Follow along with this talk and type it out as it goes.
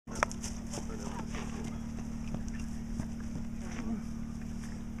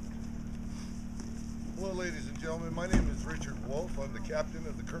Richard Wolf. I'm the captain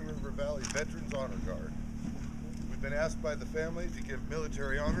of the Kern River Valley Veterans Honor Guard. We've been asked by the family to give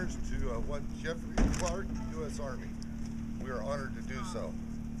military honors to one Jeffrey Clark, U.S. Army. We are honored to do so.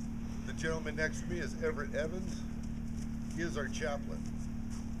 The gentleman next to me is Everett Evans. He is our chaplain.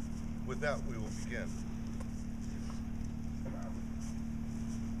 With that, we will begin.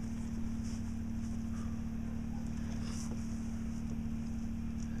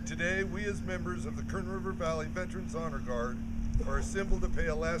 Today, we as members of the Kern River Valley Veterans Honor Guard are assembled to pay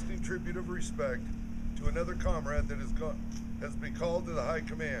a lasting tribute of respect to another comrade that has been called to the high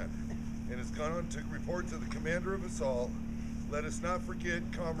command and has gone on to report to the commander of us all. Let us not forget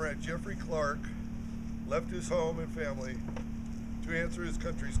Comrade Jeffrey Clark left his home and family to answer his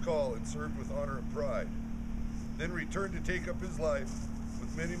country's call and served with honor and pride, then returned to take up his life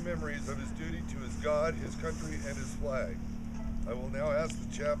with many memories of his duty to his God, his country, and his flag. I will now ask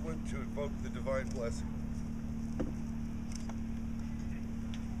the chaplain to invoke the divine blessing.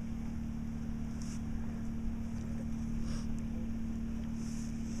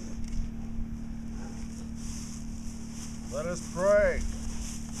 Let us pray.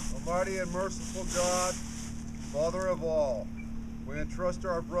 Almighty and merciful God, Father of all, we entrust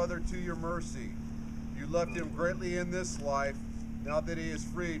our brother to your mercy. You loved him greatly in this life. Now that he is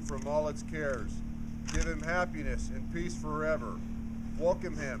freed from all its cares, give him happiness and peace forever.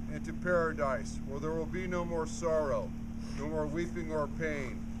 Welcome him into paradise, where there will be no more sorrow, no more weeping or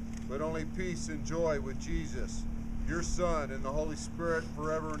pain, but only peace and joy with Jesus, your Son, and the Holy Spirit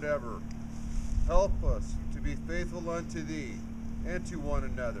forever and ever. Help us to be faithful unto thee and to one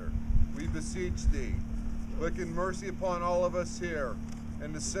another. We beseech thee. Look in mercy upon all of us here,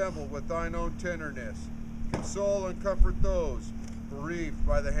 and assemble with thine own tenderness. Console and comfort those bereaved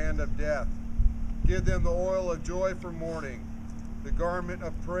by the hand of death. Give them the oil of joy for mourning, the garment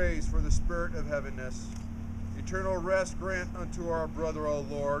of praise for the spirit of heaviness. Eternal rest grant unto our brother, O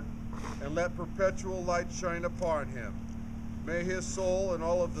Lord, and let perpetual light shine upon him. May his soul and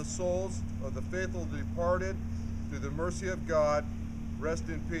all of the souls of the faithful departed, through the mercy of God, rest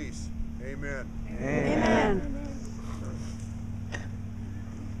in peace. Amen. Amen.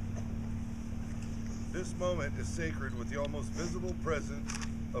 This moment is sacred with the almost visible presence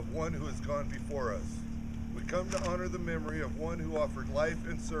of one who has gone before us. We come to honor the memory of one who offered life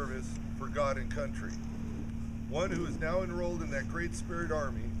and service for God and country. One who is now enrolled in that great spirit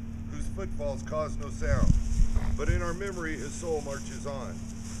army whose footfalls cause no sound. But in our memory, his soul marches on.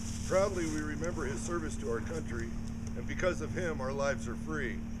 Proudly we remember his service to our country, and because of him, our lives are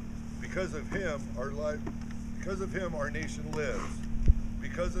free. Because of him, our nation lives.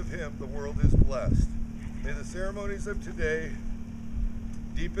 Because of him, the world is blessed. May the ceremonies of today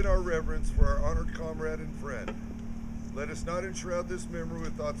deepen our reverence for our honored comrade and friend. Let us not enshroud this memory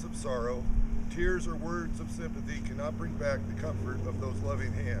with thoughts of sorrow. Tears or words of sympathy cannot bring back the comfort of those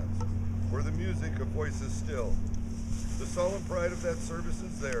loving hands, or the music of voices still. The solemn pride of that service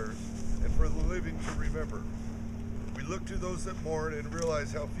is theirs, and for the living to remember. We look to those that mourn and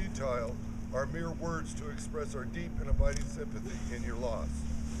realize how futile are mere words to express our deep and abiding sympathy in your loss.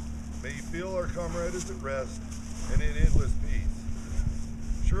 May you feel our comrade is at rest and in endless peace.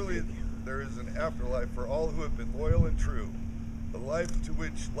 Surely there is an afterlife for all who have been loyal and true, a life to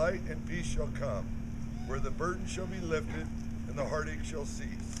which light and peace shall come, where the burden shall be lifted and the heartache shall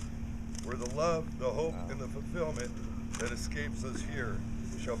cease, where the love, the hope, and the fulfillment that escapes us here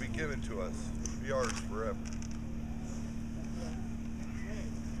shall be given to us, be ours forever.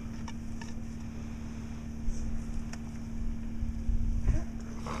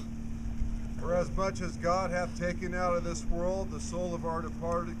 For as much as God hath taken out of this world the soul of our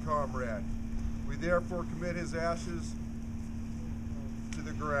departed comrade, we therefore commit his ashes to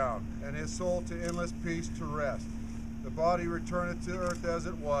the ground, and his soul to endless peace to rest. The body returneth to earth as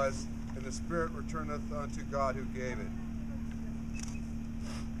it was, and the spirit returneth unto God who gave it.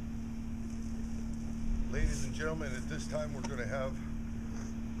 Ladies and gentlemen, at this time we're going to have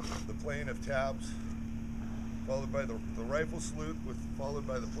the playing of tabs, followed by the rifle salute, followed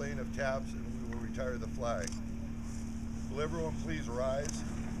by the playing of tabs, and we will retire the flag. Will everyone please rise?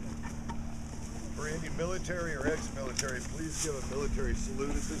 For any military or ex-military, please give a military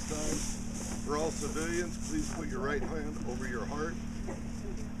salute at this time. For all civilians, please put your right hand over your heart.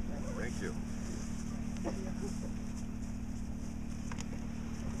 Thank you.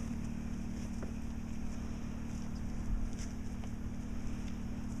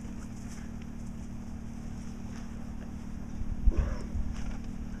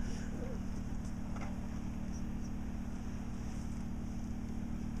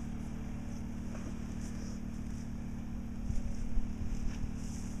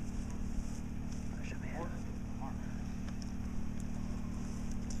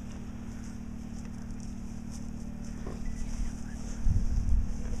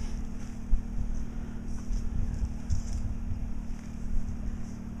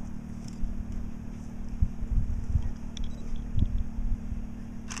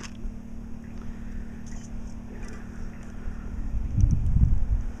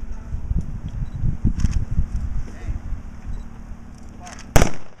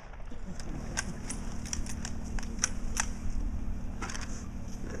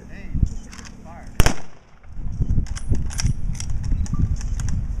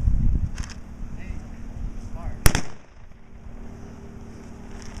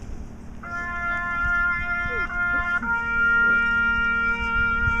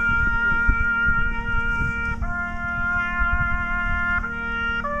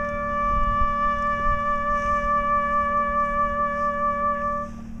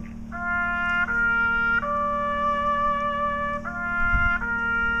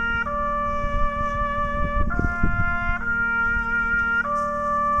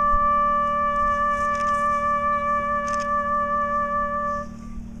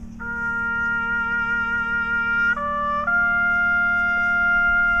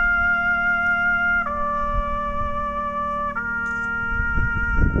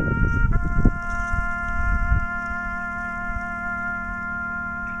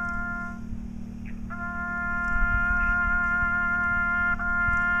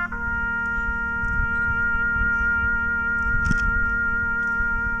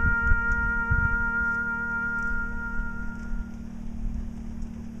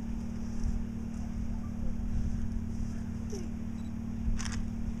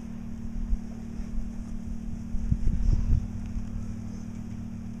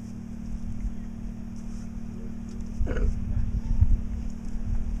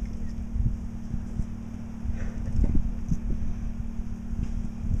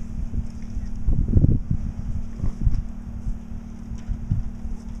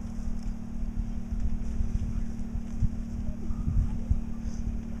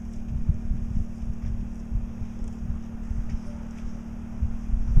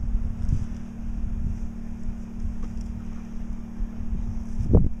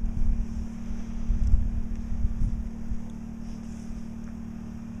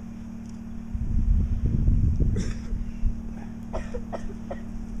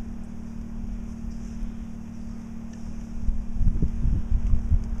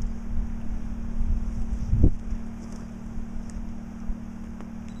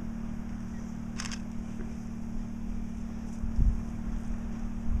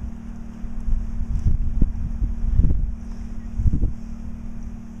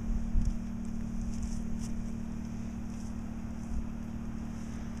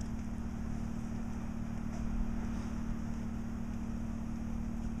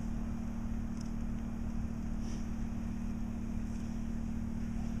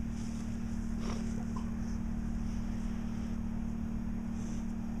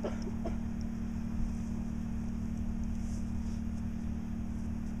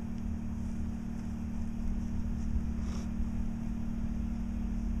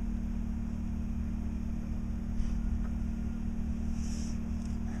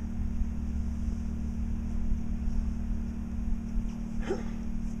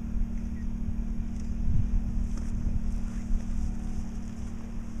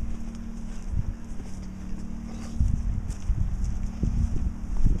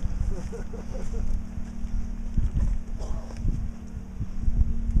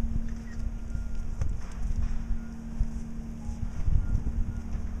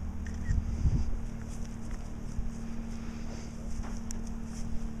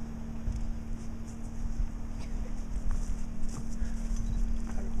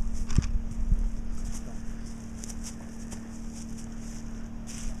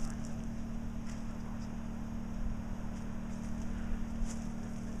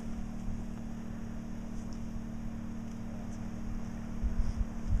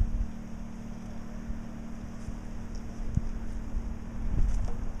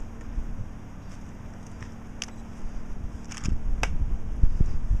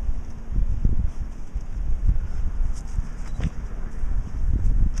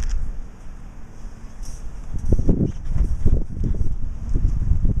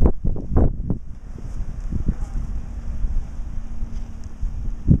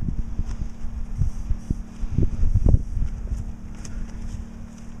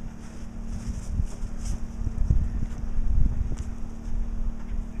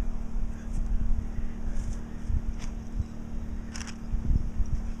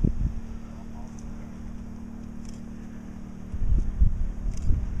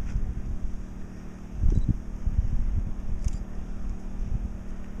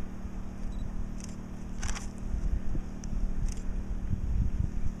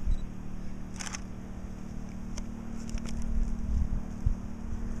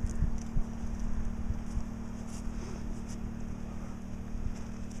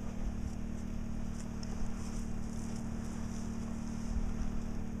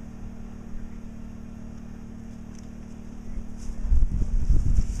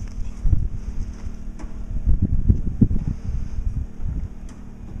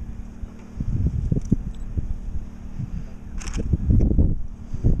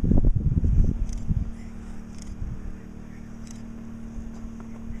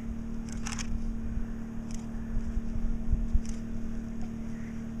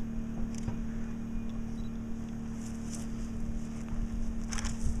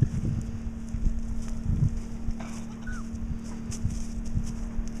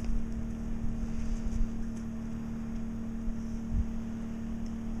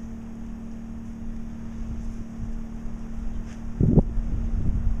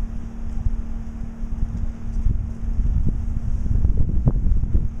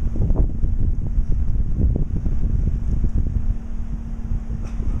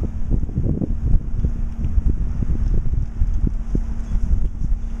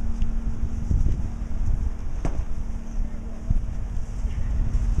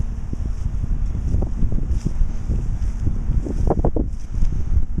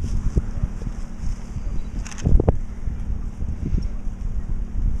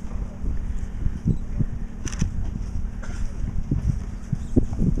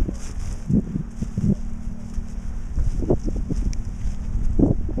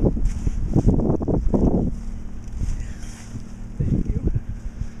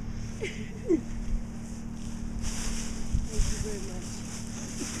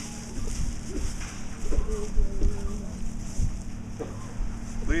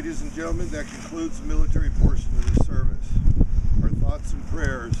 Ladies and gentlemen, that concludes the military portion of this service. Our thoughts and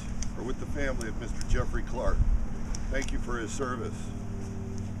prayers are with the family of Mr. Jeffrey Clark. Thank you for his service.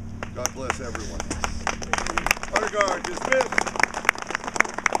 God bless everyone. Honor guard dismissed.